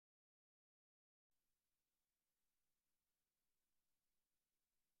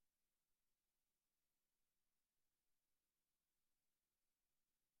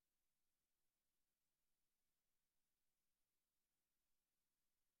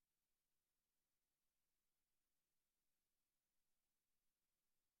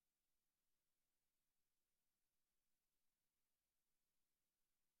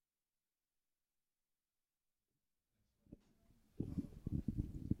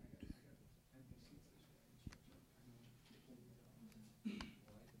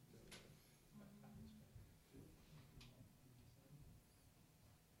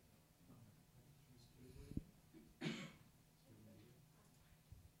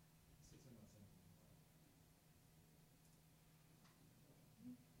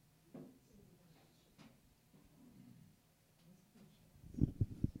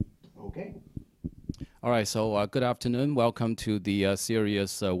Okay. All right, so good afternoon. Welcome to the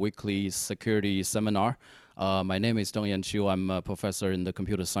Sirius weekly security seminar. My name is Dongyan Chu. I'm a professor in the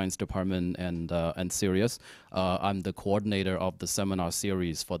computer science department and Sirius. I'm the coordinator of the seminar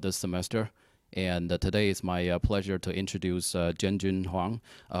series for this semester. And today it's my pleasure to introduce Jianjun Huang.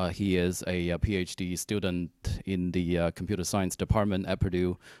 He is a PhD student in the computer science department at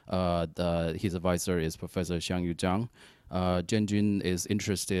Purdue. His advisor is Professor Xiangyu Zhang. Jianjun is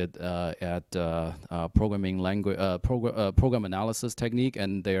interested at programming language, program analysis technique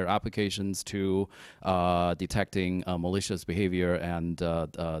and their applications to detecting malicious behavior and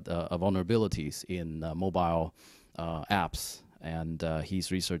vulnerabilities in mobile apps. And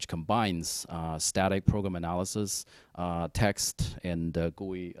his research combines static program analysis, text, and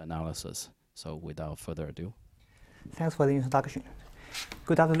GUI analysis. So without further ado. Thanks for the introduction.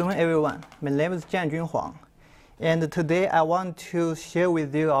 Good afternoon, everyone. My name is Jianjun Huang. And today I want to share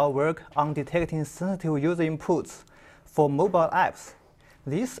with you our work on detecting sensitive user inputs for mobile apps.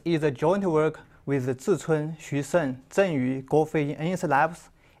 This is a joint work with Zicun, Xu Shen, Zhen Yu, Guofei in NEC Labs,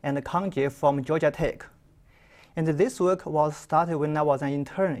 and Kang Jie from Georgia Tech. And this work was started when I was an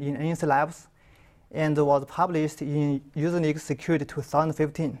intern in NEC Labs and was published in Usenix Security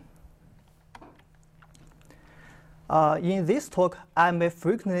 2015. In this talk, I may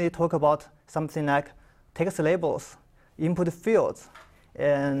frequently talk about something like text labels, input fields,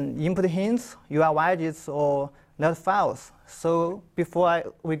 and input hints, UI widgets, or net files. So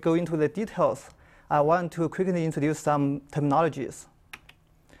before we go into the details, I want to quickly introduce some terminologies.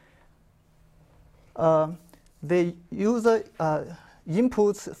 The user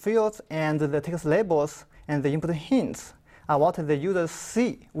inputs, fields, and the text labels and the input hints are what the users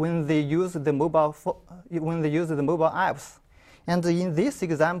see when they use the mobile apps. And in this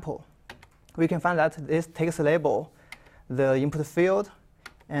example, we can find that this text label, the input field,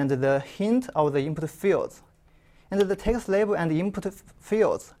 and the hint of the input fields. And the text label and the input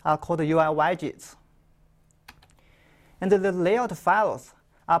fields are called UI widgets. And the layout files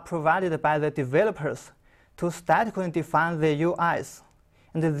are provided by the developers to statically define the UIs.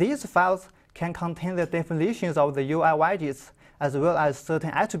 And these files can contain the definitions of the UI widgets as well as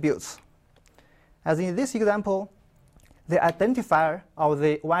certain attributes. As in this example, the identifier of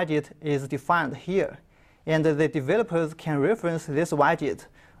the widget is defined here, and the developers can reference this widget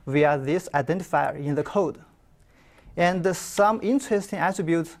via this identifier in the code. And some interesting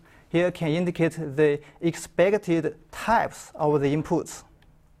attributes here can indicate the expected types of the inputs.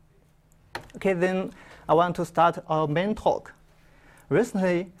 Okay, then I want to start our main talk.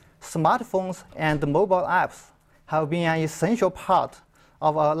 Recently, smartphones and mobile apps have been an essential part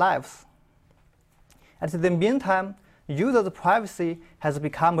of our lives. At the meantime, users' privacy has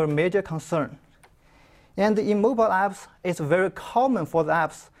become a major concern. And in mobile apps, it's very common for the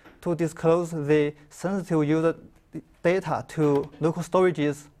apps to disclose the sensitive user data to local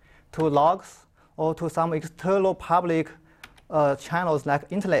storages, to logs, or to some external public channels like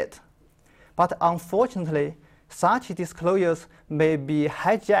internet. But unfortunately, such disclosures may be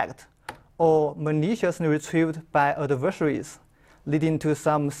hijacked or maliciously retrieved by adversaries, leading to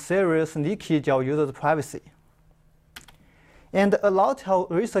some serious leakage of users' privacy. And a lot of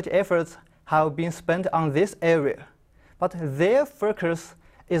research efforts have been spent on this area, but their focus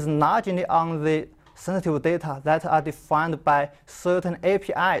is largely on the sensitive data that are defined by certain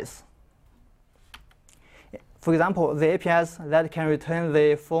APIs. For example, the APIs that can return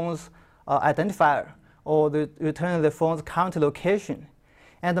the phone's identifier or return the phone's current location.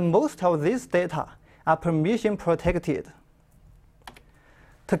 And most of this data are permission protected.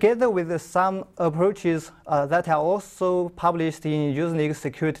 Together with some approaches that are also published in Usenix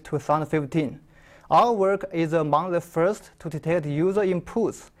Security 2015, our work is among the first to detect user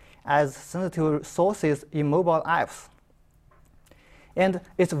inputs as sensitive sources in mobile apps. And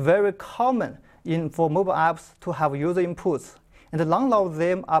it's very common for mobile apps to have user inputs, and none of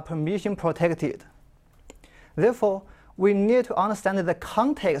them are permission protected. Therefore, we need to understand the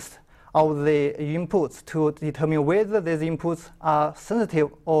context of the inputs to determine whether these inputs are sensitive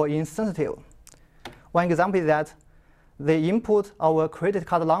or insensitive. One example is that the input of a credit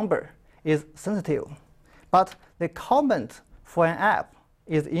card number is sensitive, but the comment for an app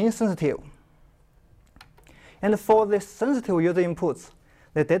is insensitive. And for the sensitive user inputs,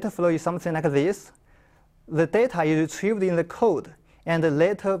 the data flow is something like this. The data is retrieved in the code and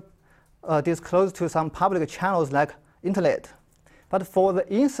later disclosed to some public channels like internet. But for the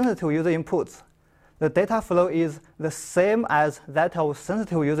insensitive user inputs, the data flow is the same as that of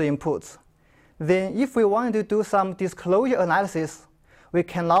sensitive user inputs. Then if we want to do some disclosure analysis, we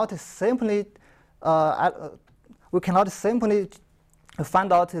cannot simply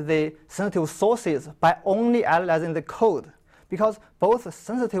find out the sensitive sources by only analyzing the code, because both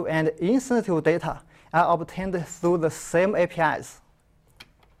sensitive and insensitive data are obtained through the same APIs.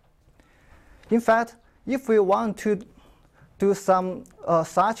 In fact, if we want to do some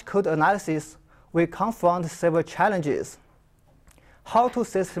such code analysis, we confront several challenges. How to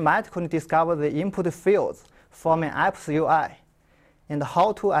systematically discover the input fields from an app's UI, and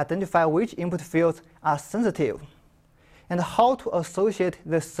how to identify which input fields are sensitive, and how to associate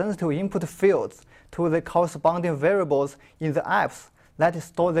the sensitive input fields to the corresponding variables in the apps that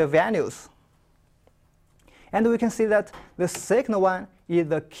store their values. And we can see that the second one is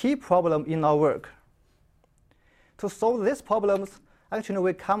the key problem in our work. To solve these problems, actually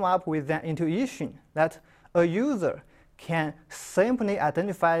we come up with an intuition that a user can simply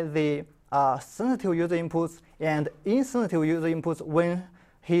identify the sensitive user inputs and insensitive user inputs when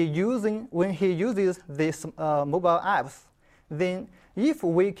he uses these mobile apps. Then if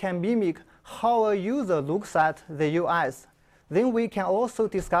we can mimic how a user looks at the UIs, then we can also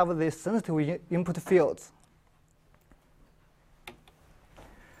discover the sensitive input fields.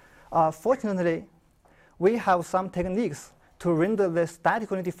 Fortunately, we have some techniques to render the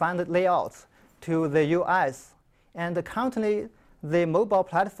statically defined layouts to the UIs. And currently, the mobile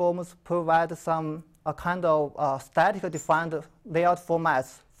platforms provide some kind of statically defined layout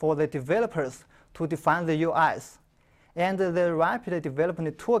formats for the developers to define the UIs. And the rapid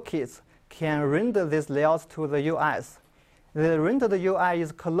development toolkits can render these layouts to the UIs. The rendered UI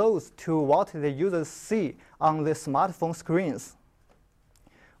is close to what the users see on the smartphone screens.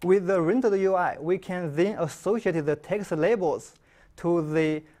 With the rendered UI, we can then associate the text labels to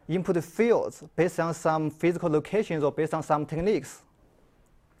the input fields based on some physical locations or based on some techniques.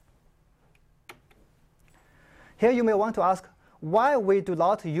 Here you may want to ask why we do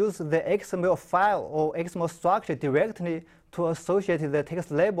not use the XML file or XML structure directly to associate the text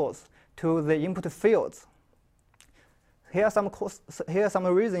labels to the input fields. Here are some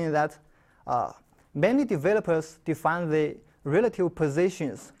reasons that many developers define the relative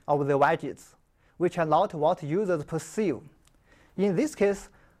positions of the widgets, which are not what users perceive. In this case,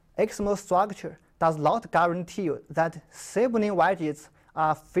 XML structure does not guarantee that sibling widgets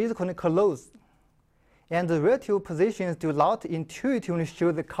are physically close, and the relative positions do not intuitively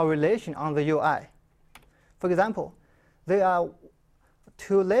show the correlation on the UI. For example, there are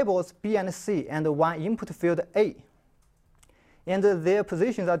two labels B and C and one input field A, and their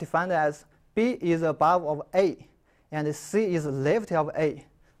positions are defined as B is above of A and C is left of A.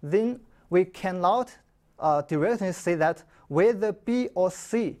 Then we cannot directly say that whether B or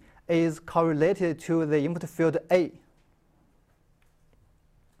C is correlated to the input field A.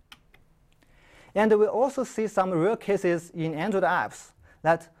 And we also see some rare cases in Android apps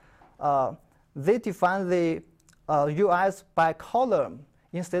that they define the UIs by column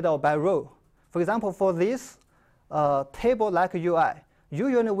instead of by row. For example, for this table-like UI,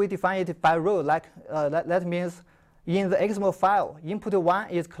 usually we define it by row. That means in the XML file, input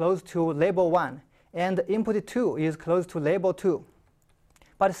 1 is close to label 1, and input 2 is close to label 2.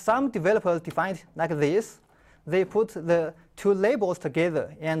 But some developers define it like this. They put the two labels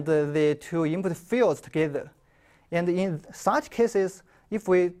together and the two input fields together. And in such cases, if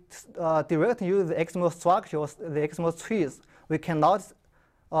we directly use the XML structure or the XML trees, we cannot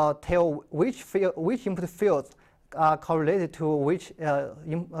tell which input fields are correlated to which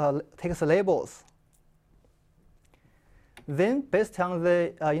text labels. Then, based on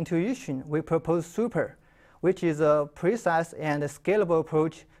the intuition, we propose Super, which is a precise and scalable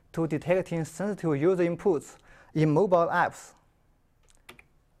approach to detecting sensitive user inputs in mobile apps.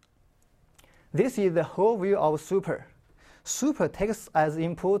 This is the whole view of Super. Super takes as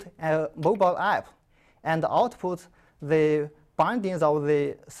input a mobile app and outputs the bindings of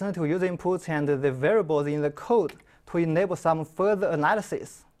the sensitive user inputs and the variables in the code to enable some further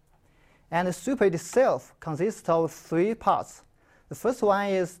analysis. And Super itself consists of three parts. The first one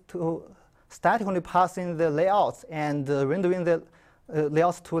is to statically pass in the layouts and rendering the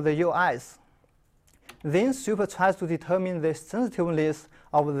layouts to the UIs. Then Super tries to determine the sensitiveness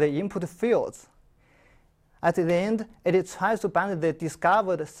of the input fields. At the end, it tries to bind the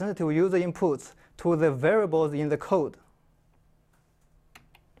discovered sensitive user inputs to the variables in the code.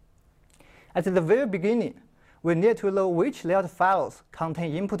 At the very beginning, we need to know which layout files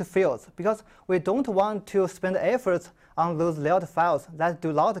contain input fields, because we don't want to spend effort on those layout files that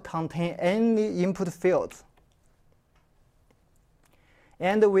do not contain any input fields.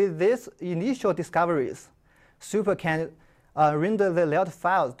 And with these initial discoveries, Super can render the layout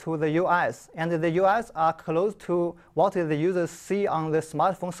files to the UIs, and the UIs are close to what the users see on the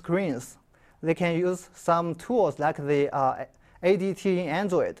smartphone screens. They can use some tools like the ADT in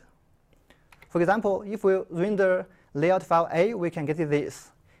Android. For example, if we render layout file A, we can get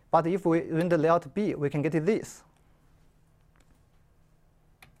this. But if we render layout B, we can get this.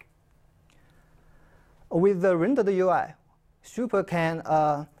 With the rendered UI, Super can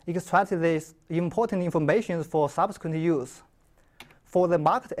extract this important information for subsequent use. For the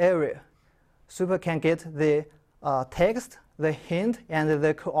marked area, Super can get the text, the hint, and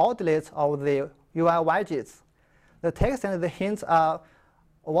the coordinates of the UI widgets. The text and the hints are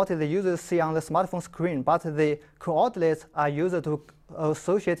what the users see on the smartphone screen, but the coordinates are used to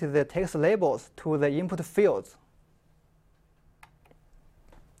associate the text labels to the input fields.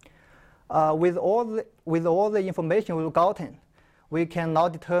 With all the information we've gotten, we can now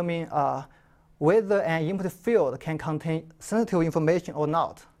determine whether an input field can contain sensitive information or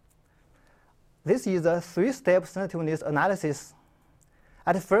not. This is a three-step sensitiveness analysis.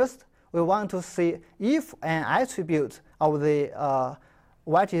 At first, we want to see if an attribute of the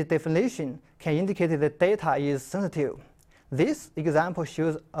widget definition can indicate the data is sensitive. This example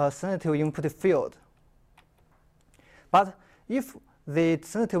shows a sensitive input field. But if the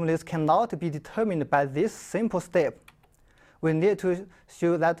sensitiveness cannot be determined by this simple step, we need to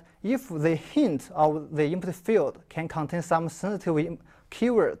show that if the hint of the input field can contain some sensitive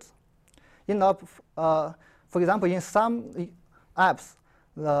keywords. For example, in some apps,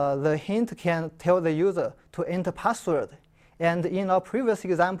 the hint can tell the user to enter password. And in our previous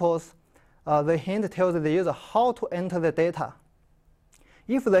examples, the hint tells the user how to enter the data.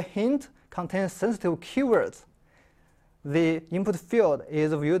 If the hint contains sensitive keywords, the input field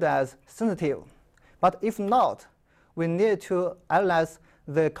is viewed as sensitive. But if not, we need to analyze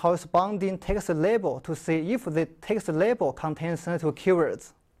the corresponding text label to see if the text label contains sensitive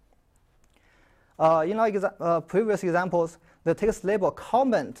keywords. In our previous examples, the text label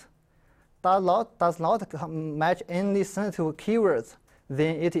comment does not match any sensitive keywords,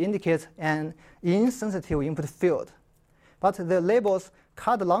 then it indicates an insensitive input field. But the labels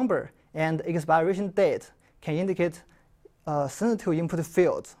card number and expiration date can indicate sensitive input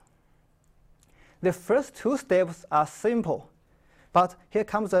fields. The first two steps are simple, but here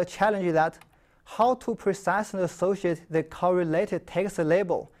comes a challenge that how to precisely associate the correlated text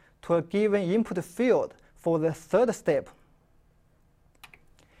label to a given input field for the third step.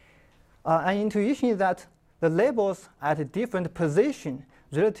 An intuition is that the labels at a different position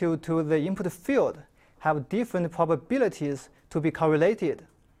relative to the input field have different probabilities to be correlated.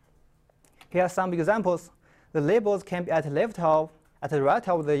 Here are some examples. The labels can be at the left of, at the right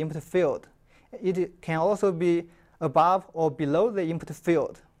of the input field. It can also be above or below the input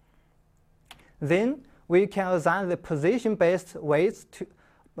field. Then we can assign the position-based weights to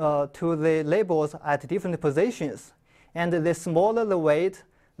the labels at different positions. And the smaller the weight,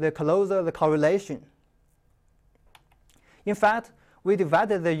 the closer the correlation. In fact, we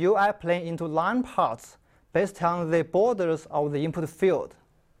divided the UI plane into line parts based on the borders of the input field.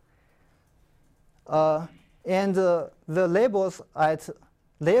 The labels at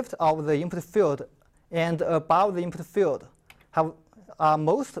left of the input field and above the input field are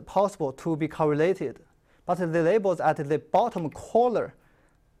most possible to be correlated. But the labels at the bottom corner,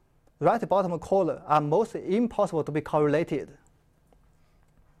 right bottom corner, are most impossible to be correlated.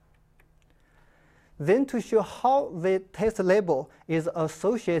 Then to show how the text label is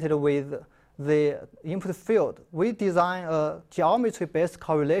associated with the input field, we design a geometry-based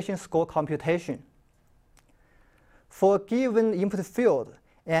correlation score computation. For a given input field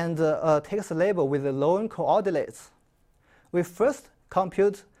and a text label with the known coordinates, we first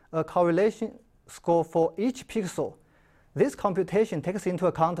compute a correlation score for each pixel. This computation takes into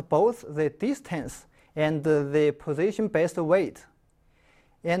account both the distance and the position-based weight.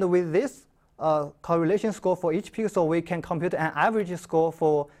 And with this correlation score for each pixel, we can compute an average score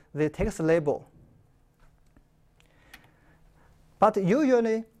for the text label. But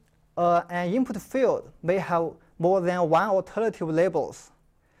usually, an input field may have more than one alternative labels.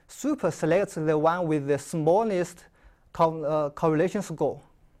 Super selects the one with the smallest correlation score.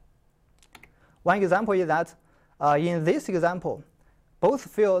 One example is that in this example, both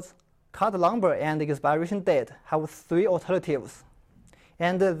fields, card number and expiration date, have 3 alternatives.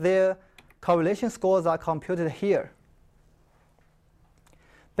 And their correlation scores are computed here.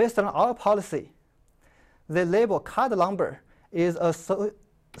 Based on our policy, the label card number is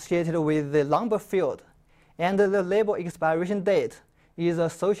associated with the number field, and the label expiration date is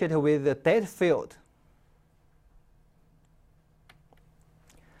associated with the date field.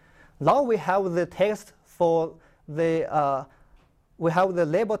 Now we have the text for the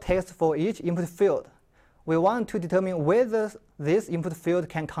label text for each input field. We want to determine whether this input field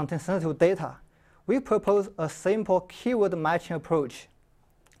can contain sensitive data. we propose a simple keyword matching approach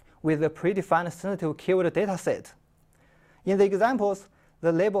with a predefined sensitive keyword dataset. In the examples, the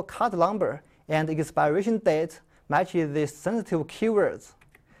label card number and expiration date matches the sensitive keywords.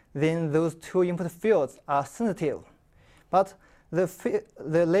 Then those two input fields are sensitive. But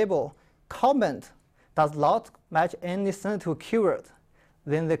the label comment does not match any sensitive keyword.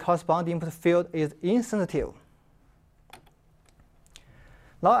 Then the corresponding input field is insensitive.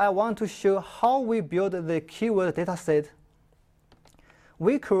 Now I want to show how we build the keyword dataset.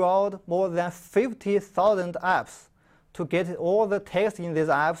 We crawled more than 50,000 apps to get all the text in these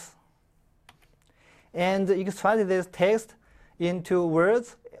apps and extracted this text into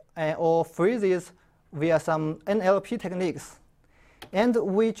words or phrases via some NLP techniques. And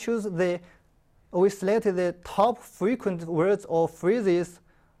we selected the top frequent words or phrases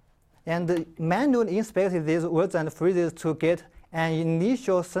and manually inspected these words and phrases to get an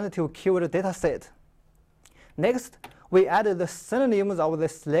initial sensitive keyword dataset. Next, we added the synonyms of the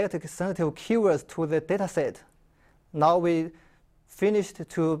selected sensitive keywords to the dataset. Now we finished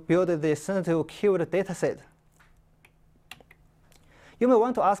to build the sensitive keyword dataset. You may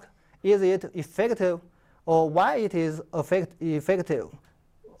want to ask, is it effective or why it is effective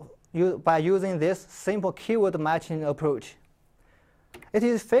by using this simple keyword matching approach? It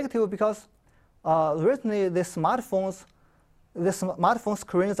is effective because recently the smartphone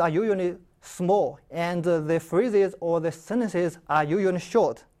screens are usually small and the phrases or the sentences are usually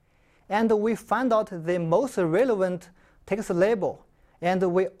short. And we find out the most relevant text label, and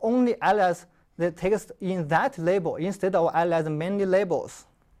we only analyze the text in that label instead of analyzing many labels.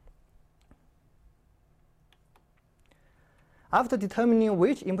 After determining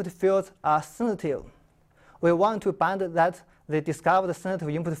which input fields are sensitive, we want to bind that the discovered sensitive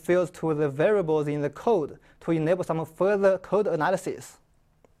input fields to the variables in the code to enable some further code analysis.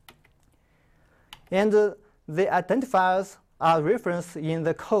 And the identifiers are referenced in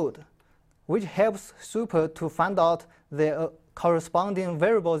the code, which helps Super to find out the corresponding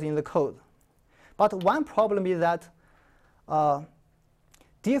variables in the code. But one problem is that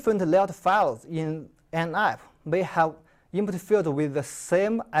different layout files in an app may have input fields with the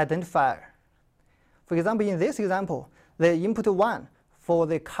same identifier. For example, in this example, the input 1 for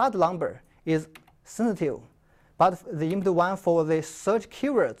the card number is sensitive, but the input 1 for the search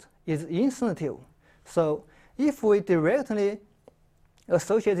keyword is insensitive. So if we directly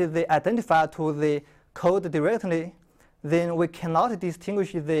associate the identifier to the code directly, then we cannot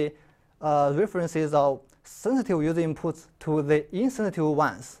distinguish the references of sensitive user inputs to the insensitive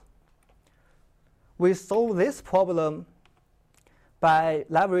ones. We solve this problem by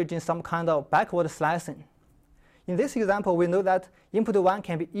leveraging some kind of backward slicing. In this example, we know that input 1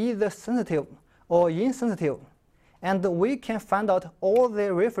 can be either sensitive or insensitive, and we can find out all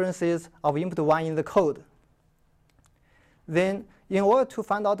the references of input 1 in the code. Then, in order to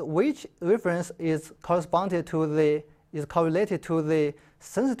find out which reference is correlated to the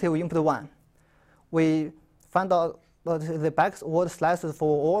sensitive input 1, we find out the backward slices for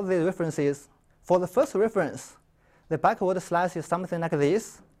all the references. For the first reference, the backward slice is something like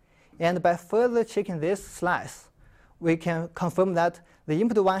this, and by further checking this slice, we can confirm that the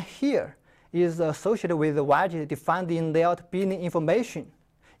input 1 here is associated with the widget defined in layout billing information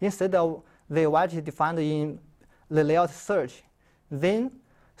instead of the widget defined in the layout search. Then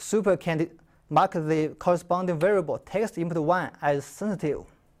Super can mark the corresponding variable text input 1 as sensitive.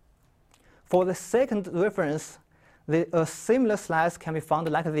 For the second reference, a similar slice can be found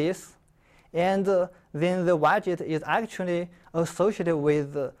like this, and then the widget is actually associated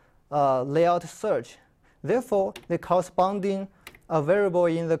with layout search. Therefore, the corresponding variable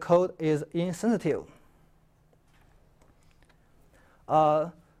in the code is insensitive.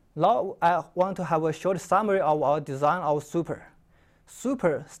 Now I want to have a short summary of our design of Super.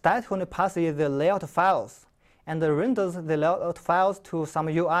 Super statically passes the layout files and renders the layout files to some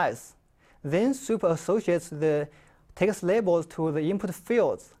UIs. Then Super associates the text labels to the input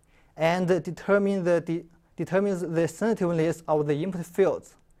fields and determines the sensitiveness of the input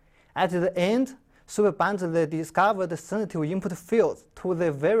fields. At the end, Super binds the discovered sensitive input fields to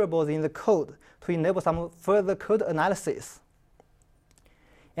the variables in the code to enable some further code analysis.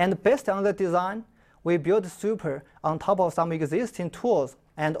 And based on the design, we built Super on top of some existing tools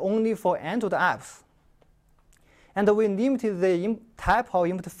and only for Android apps. And we limited the type of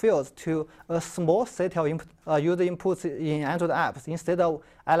input fields to a small set of user inputs in Android apps instead of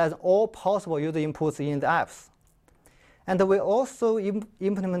analyzing all possible user inputs in the apps. And we also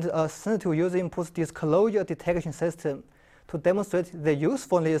implemented a sensitive user inputs disclosure detection system to demonstrate the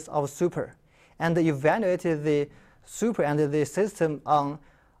usefulness of Super and evaluated the Super and the system on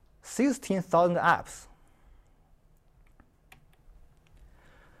 16,000 apps.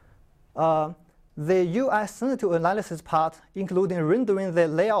 The UI sensitive analysis part, including rendering the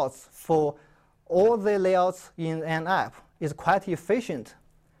layouts for all the layouts in an app, is quite efficient.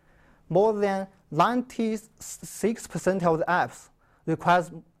 More than 96% of the apps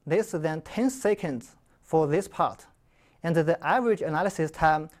requires less than 10 seconds for this part, and the average analysis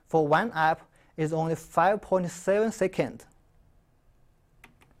time for one app is only 5.7 seconds.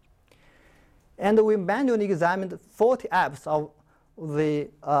 And we manually examined 40 apps of the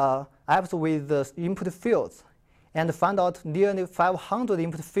apps with the input fields and found out nearly 500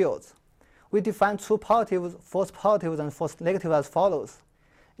 input fields. We define true positives, false positives, and false negatives as follows.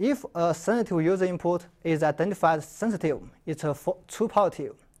 If a sensitive user input is identified sensitive, it's a true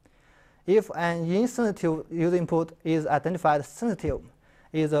positive. If an insensitive user input is identified sensitive,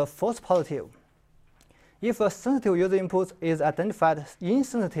 it's a false positive. If a sensitive user input is identified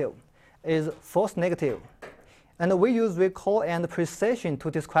insensitive, it's false negative. And we use recall and precision to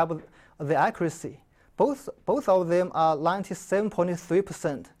describe the accuracy. Both of them are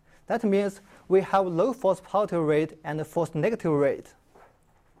 97.3%. That means we have low false positive rate and false negative rate.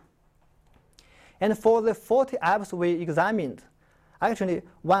 And for the 40 apps we examined, actually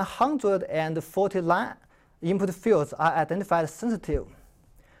 149 input fields are identified sensitive.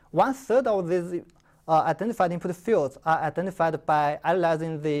 1/3 of these identified input fields are identified by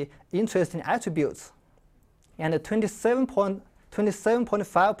analyzing the interesting attributes, and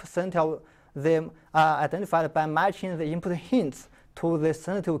 27.5% of them are identified by matching the input hints to the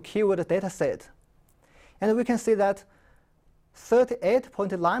sensitive keyword dataset. And we can see that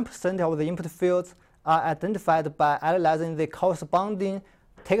 38.9% of the input fields are identified by analyzing the corresponding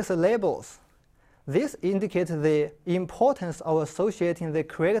text labels. This indicates the importance of associating the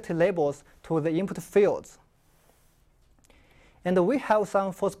correct labels to the input fields. And we have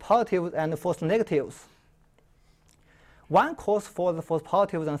some false positives and false negatives. One cause for the false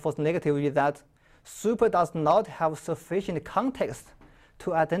positives and false negatives is that Super does not have sufficient context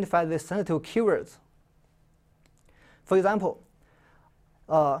to identify the sensitive keywords. For example,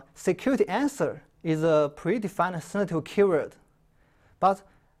 security answer is a predefined sensitive keyword, but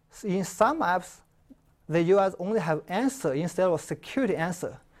in some apps, the UIs only have answer instead of security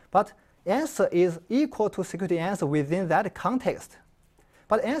answer, but answer is equal to security answer within that context.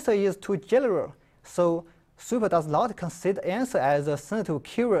 But answer is too general, so Super does not consider answer as a sensitive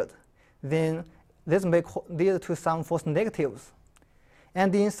keyword. Then this may lead to some false negatives.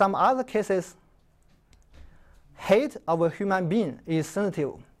 And in some other cases, hate of a human being is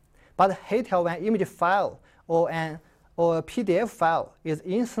sensitive, but hate of an image file or a PDF file is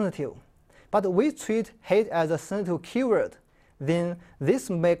insensitive. But we treat hate as a sensitive keyword, then this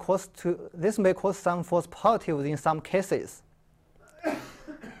may cause some false positives in some cases.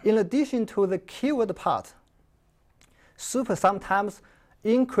 In addition to the keyword part, Super sometimes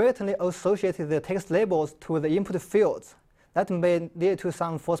incorrectly associates the text labels to the input fields. That may lead to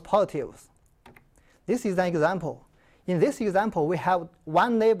some false positives. This is an example. In this example, we have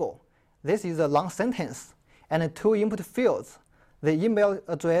one label. This is a long sentence, and two input fields, the email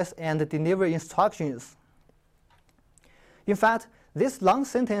address and the delivery instructions. In fact, this long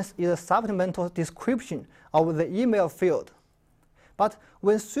sentence is a supplemental description of the email field. But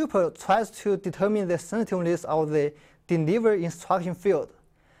when Super tries to determine the sensitiveness of the delivery instruction field,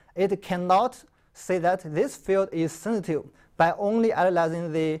 it cannot say that this field is sensitive by only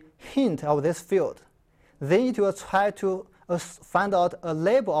analyzing the hint of this field. Then it will try to find out a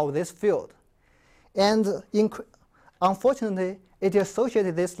label of this field. And unfortunately, it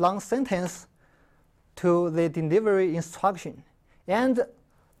associated this long sentence to the delivery instruction. And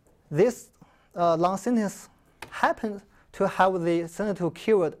this long sentence happens to have the sensitive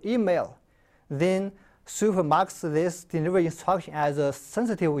keyword email. Then Super marks this delivery instruction as a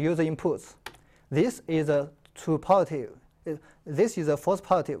sensitive user input. This is a true positive. This is a false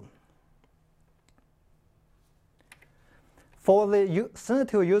positive. For the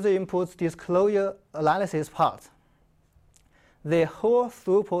sensitive user inputs disclosure analysis part, the whole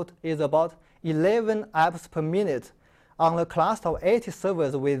throughput is about 11 apps per minute on a cluster of 80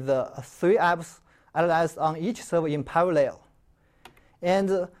 servers with 3 apps analyzed on each server in parallel.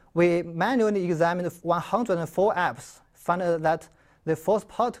 And we manually examined 104 apps, found that the false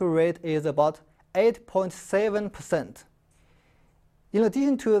positive rate is about 8.7%. In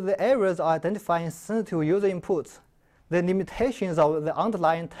addition to the errors of identifying sensitive user inputs, the limitations of the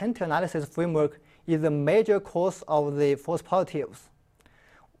underlying tentative analysis framework is the major cause of the false positives.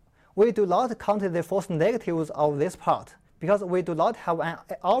 We do not count the false negatives of this part because we do not have an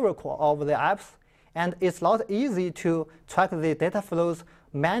oracle of the apps, and it's not easy to track the data flows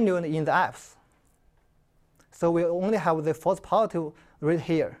manually in the apps. So we only have the false positive right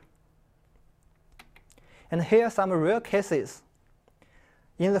here. And here are some real cases.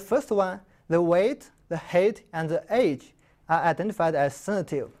 In the first one, the weight, the height, and the age are identified as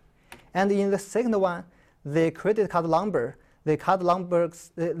sensitive. And in the second one, the credit card number, the card number,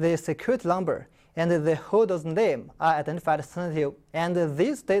 the security number, and the holder's name are identified as sensitive. And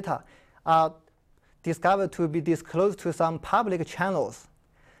these data are discovered to be disclosed to some public channels.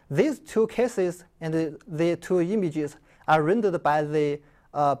 These two cases and the two images are rendered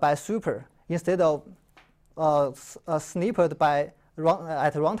by Super instead of snipped at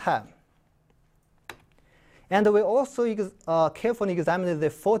runtime. And we also carefully examined the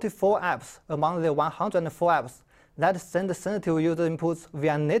 44 apps among the 104 apps that send sensitive user inputs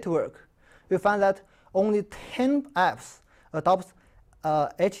via network. We found that only 10 apps adopt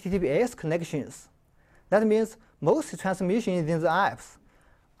HTTPS connections. That means most transmissions in the apps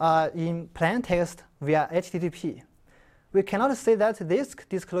are in plain text via HTTP. We cannot say that these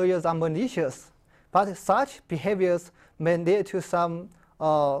disclosures are malicious, but such behaviors may lead to some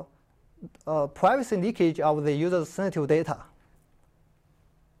privacy leakage of the user's sensitive data.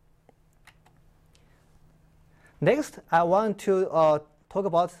 Next, I want to talk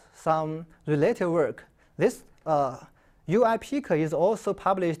about some related work. This UIPeek is also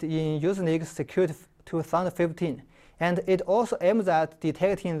published in Usenix Security 2015, and it also aims at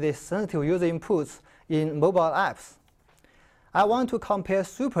detecting the sensitive user inputs in mobile apps. I want to compare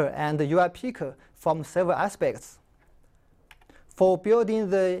Super and UIPeek from several aspects. For building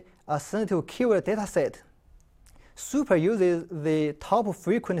the sensitive keyword dataset, Super uses the top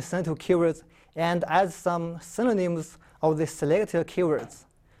frequent sensitive keywords and adds some synonyms of the selected keywords.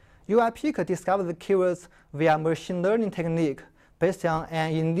 UIPeek discovers the keywords via machine learning technique based on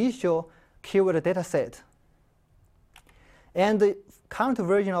an initial keyword dataset. And the current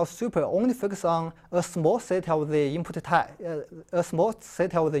version of Super only focuses on a small set of the input type, a small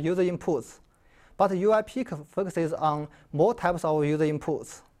set of the user inputs. But UIPeek focuses on more types of user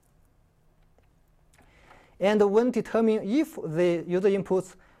inputs. And when determining if the user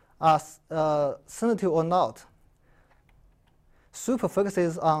inputs are sensitive or not, Super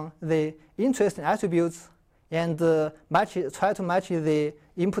focuses on the interesting attributes and try to match the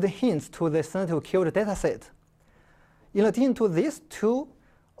input hints to the sensitive keyword dataset. In addition to these two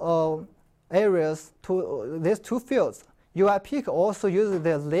these two fields, UIPeek also uses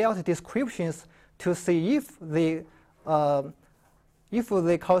the layout descriptions to see if the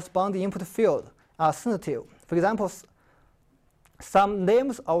corresponding input field are sensitive. For example, some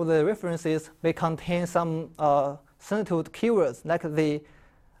names of the references may contain some sensitive keywords, like the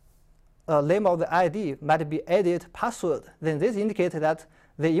name of the ID might be added password. Then this indicates that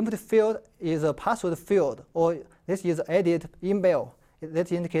the input field is a password field, or this is added email.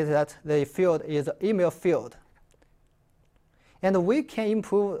 That indicates that the field is an email field. And we can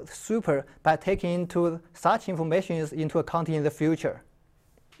improve Super by taking into such information into account in the future.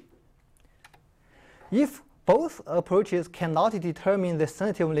 If both approaches cannot determine the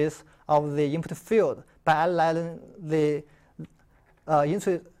sensitiveness of the input field by analyzing the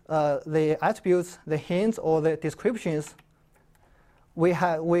attributes, the hints, or the descriptions, we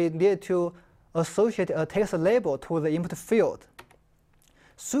need to associate a text label to the input field.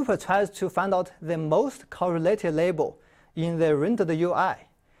 Super tries to find out the most correlated label in the rendered UI,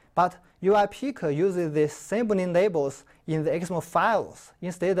 but UIPeek uses the sampling labels in the XML files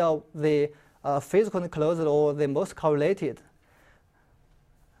instead of the physical enclosed or the most correlated.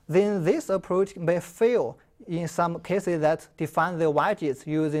 Then this approach may fail in some cases that define the widgets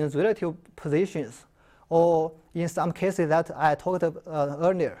using relative positions, or in some cases that I talked about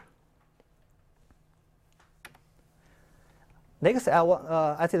earlier. Next,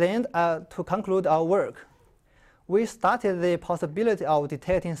 at the end, to conclude our work, we started the possibility of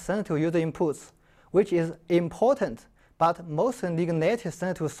detecting sensitive user inputs, which is important, but most neglected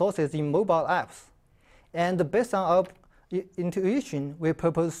sensitive sources in mobile apps. And based on our intuition, we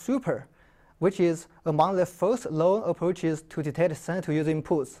proposed Super, which is among the first known approaches to detect sensitive user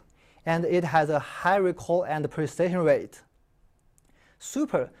inputs, and it has a high recall and precision rate.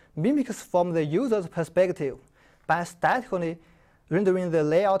 Super mimics from the user's perspective by statically rendering the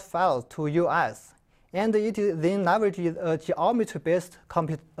layout files to UIs, and it then leverages a geometry-based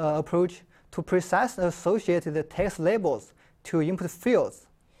approach to precisely associate the text labels to input fields.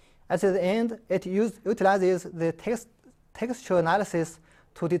 At the end, it utilizes the textual analysis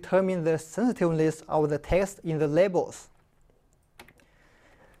to determine the sensitiveness of the text in the labels.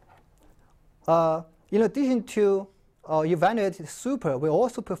 In addition to evaluate Super, we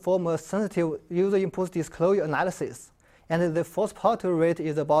also perform a sensitive user input disclosure analysis. and the false positive rate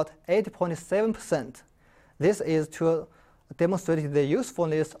is about 8.7%. This is to demonstrate the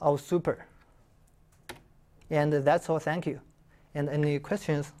usefulness of super. And that's all. Thank you. And any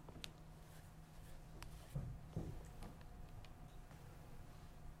questions?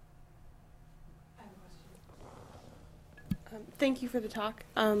 Thank you for the talk.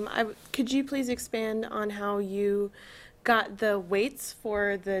 Could you please expand on how you got the weights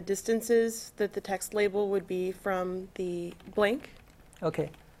for the distances that the text label would be from the blank? Okay.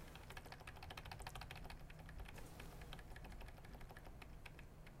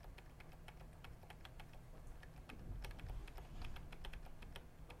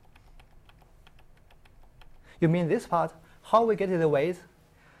 You mean this part? How we get the weight?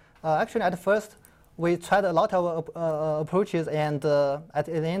 Actually, at first, we tried a lot of approaches, and at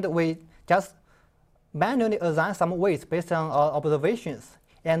the end, we just manually assign some weights based on our observations.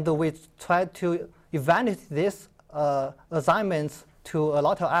 And we tried to evaluate these assignments to a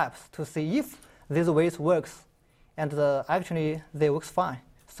lot of apps to see if these weights works. And actually, they works fine.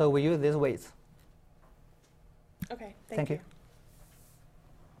 So we use these weights. Okay, Thank you.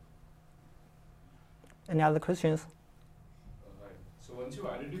 Any other questions? Right. So once you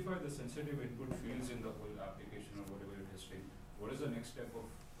identify the sensitive input fields in the whole application or whatever you're testing, what is the next step of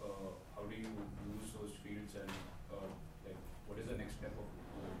how do you use those fields, and like what is the next step of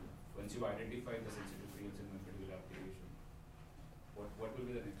once you identify the sensitive fields in a particular application? What will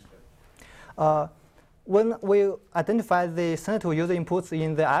be the next step? When we identify the sensitive user inputs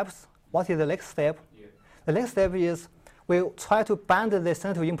in the apps, what is the next step? Yeah. The next step is we try to bind the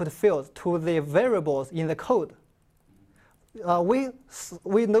sensitive input fields to the variables in the code. We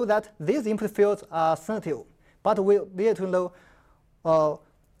know that these input fields are sensitive, but we need to know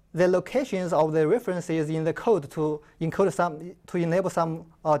the locations of the references in the code to enable some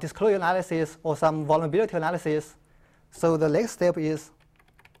disclosure analysis or some vulnerability analysis. So the next step is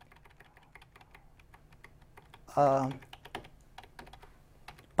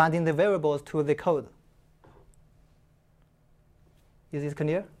binding the variables to the code. Is it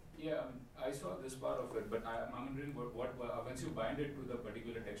clear? Yeah, I saw this part of it, but I'm wondering what once you bind it to the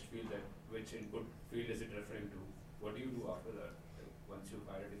particular text field, that which input field is it referring to? What do you do after that? Like once you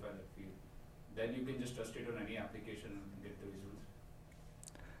identify that field, then you can just trust it on any application and get the results.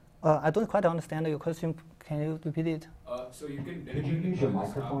 I don't quite understand your question. Can you repeat it? So you can Could you use your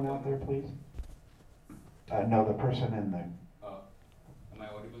microphone out there, please? No, the person in the. Am I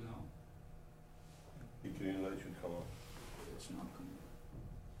audible now? The green light should come on. It's not coming.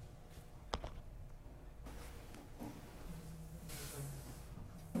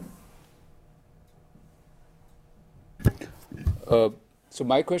 So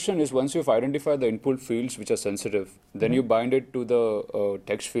my question is, once you've identified the input fields which are sensitive, then you bind it to the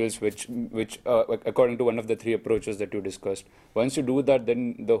text fields which according to one of the three approaches that you discussed. Once you do that,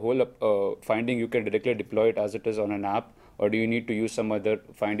 then the whole finding you can directly deploy it as it is on an app, or do you need to use some other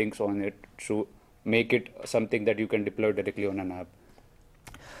findings on it to make it something that you can deploy directly on an app?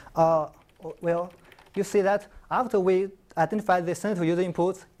 Well, you see that after we identify the sensitive user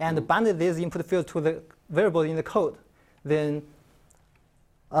inputs and bind these input fields to the variable in the code, then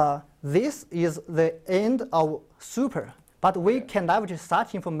this is the end of super. But we can leverage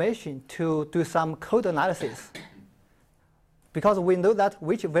such information to do some code analysis. Because we know that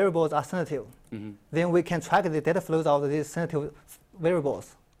which variables are sensitive, then we can track the data flows of these sensitive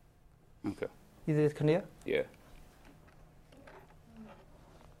variables. Okay. Is it clear? Yeah.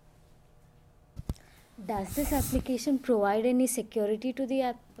 Does this application provide any security to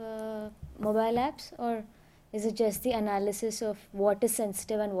the mobile apps, or is it just the analysis of what is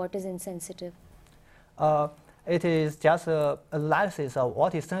sensitive and what is insensitive? It is just an analysis of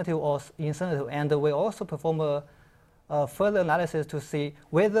what is sensitive or insensitive, and we also perform a further analysis to see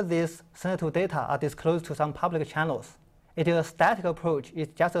whether these sensitive data are disclosed to some public channels. It is a static approach.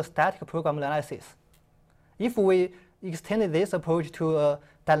 It's just a static program analysis. If we extend this approach to a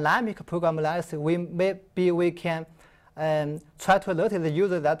dynamic program analysis, we can try to alert the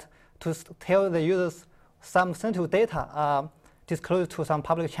user that to tell the users some sensitive data are disclosed to some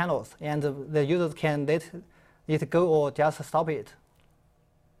public channels, and the users can let it go or just stop it.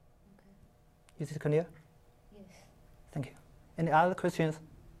 Okay. Is it clear? Yes. Thank you. Any other questions?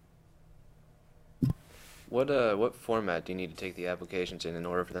 What format do you need to take the applications in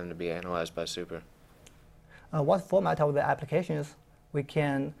order for them to be analyzed by Super? What format of the applications we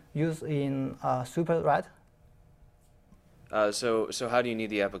can use in Super, right? So how do you need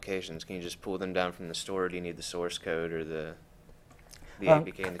the applications? Can you just pull them down from the store, or do you need the source code or the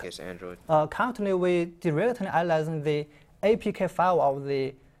APK in the case of Android? Currently, we directly analyzing the APK file of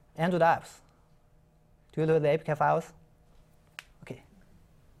the Android apps. Do you know the APK files?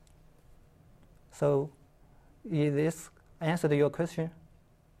 So, is this answered your question?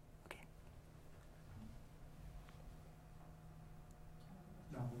 Okay.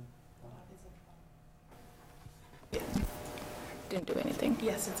 Didn't do anything.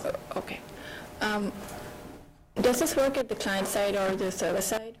 Yes, it's Okay. Does this work at the client side or the server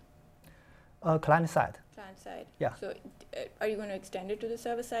side? Client side. Client side. Yeah. So are you going to extend it to the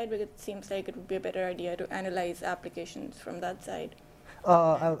server side? Because it seems like it would be a better idea to analyze applications from that side.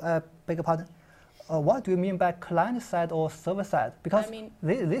 I beg your pardon. What do you mean by client side or server side? Because I mean,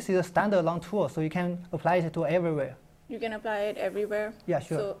 this is a standalone tool, so you can apply it to everywhere. you can apply it everywhere. Yeah,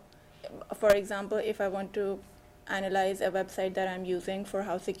 sure. So, for example, if I want to analyze a website that I'm using for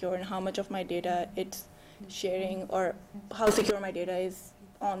how secure and how much of my data it's sharing or how secure my data is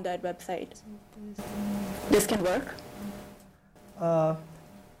on that website, this can work?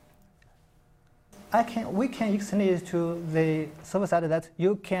 We can extend it to the server side that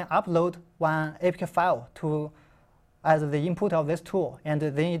you can upload one APK file to as the input of this tool, and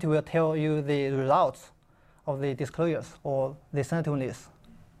then it will tell you the results of the disclosures or the sensitiveness.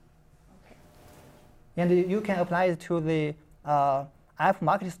 Okay. And you can apply it to the app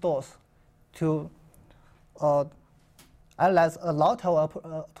market stores to analyze a lot of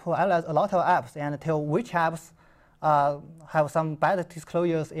apps and tell which apps have some bad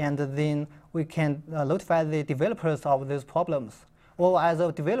disclosures, and then we can notify the developers of these problems. Or as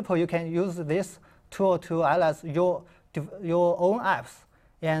a developer, you can use this tool to analyze your own apps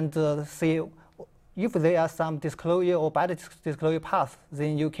and see if there are some disclosure or bad disclosure paths,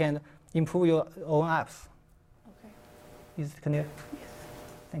 then you can improve your own apps. Okay. Is it clear? Yes.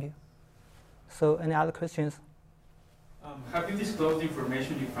 Thank you. So any other questions? Have you disclosed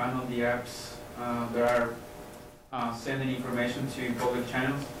information you found on the apps that are sending information to public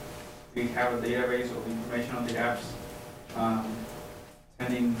channels? Do you have a database of information on the apps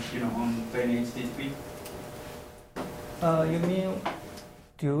sending, on plain HTTP? You mean,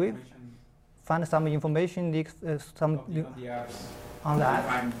 do we find some information, on the apps? On the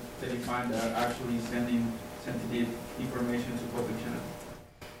app? That you find that are actually sending sensitive information to public channels?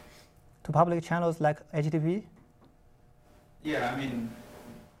 To public channels like HTTP? Yeah, I mean,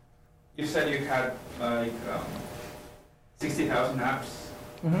 you said you had like 60,000 apps.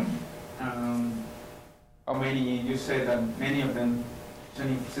 Mm-hmm. How many? You said that many of them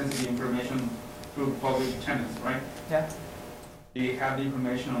sending sensitive information through public channels, right? Yeah. Do you have the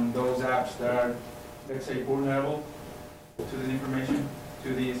information on those apps that are, let's say, vulnerable to this information,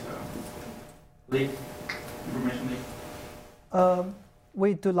 to these information leak?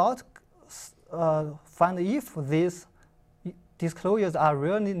 We do not find if these disclosures are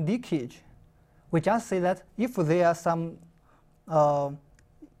really leakage. We just say that if there are some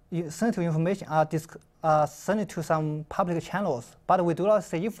sensitive information are sent to some public channels, but we do not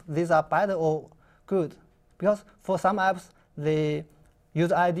say if these are bad or good, because for some apps, the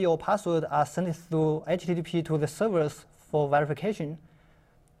user ID or password are sent through HTTP to the servers for verification.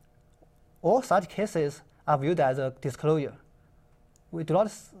 All such cases are viewed as a disclosure. We do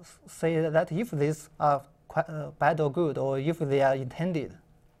not say that if these are bad or good, or if they are intended.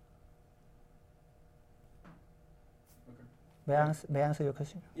 Okay. May I answer your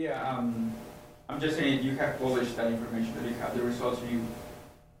question? Yeah, I'm just saying you have published that information, that you have the results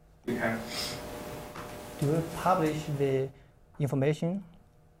you have. Do you publish the information?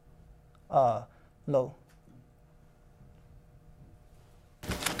 No.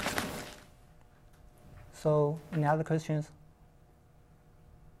 So, any other questions?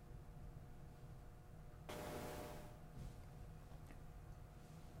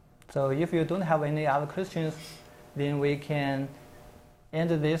 So if you don't have any other questions, then we can end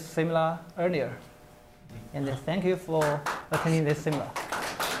this seminar earlier. And thank you for attending this seminar.